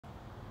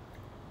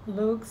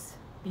Looks,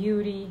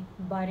 beauty,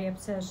 body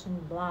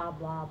obsession, blah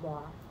blah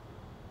blah.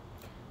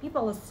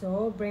 People are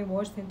so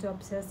brainwashed into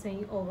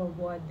obsessing over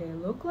what they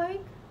look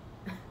like.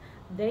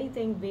 They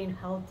think being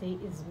healthy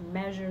is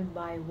measured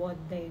by what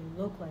they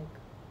look like.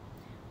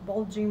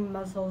 Bulging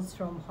muscles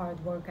from hard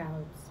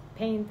workouts,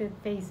 painted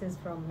faces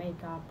from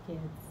makeup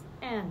kits,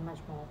 and much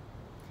more.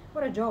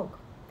 What a joke!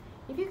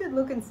 If you could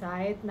look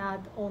inside,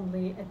 not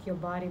only at your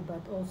body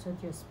but also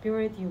at your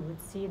spirit, you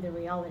would see the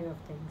reality of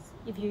things.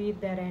 If you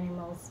eat dead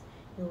animals,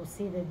 you will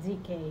see the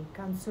decay.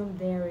 Consume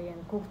dairy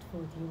and cooked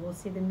food, you will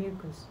see the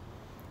mucus.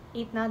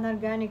 Eat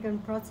non-organic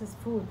and processed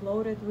food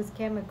loaded with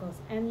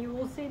chemicals, and you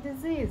will see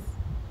disease.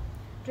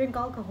 Drink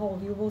alcohol,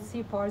 you will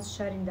see parts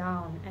shutting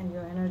down and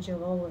your energy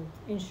lowered.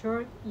 In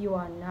short, you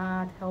are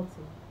not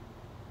healthy.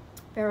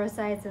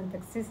 Parasites and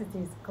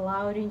toxicities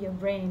clouding your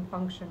brain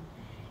function.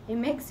 It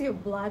makes your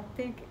blood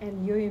thick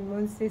and your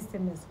immune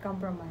system is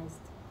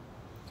compromised.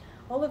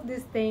 All of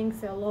these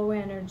things are low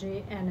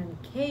energy, and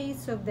in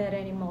case of dead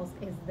animals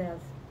is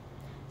death.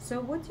 So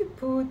what you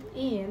put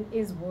in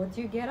is what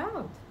you get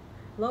out.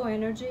 Low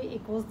energy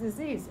equals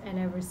disease, and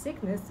every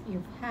sickness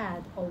you've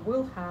had or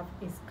will have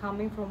is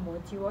coming from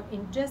what you are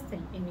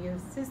ingesting in your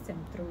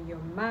system through your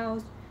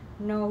mouth,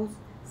 nose,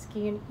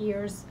 skin,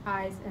 ears,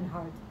 eyes, and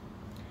heart.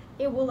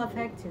 It will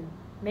affect you.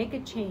 Make a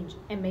change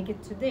and make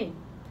it today.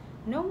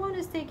 No one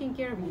is taking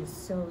care of you,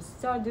 so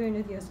start doing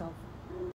it yourself.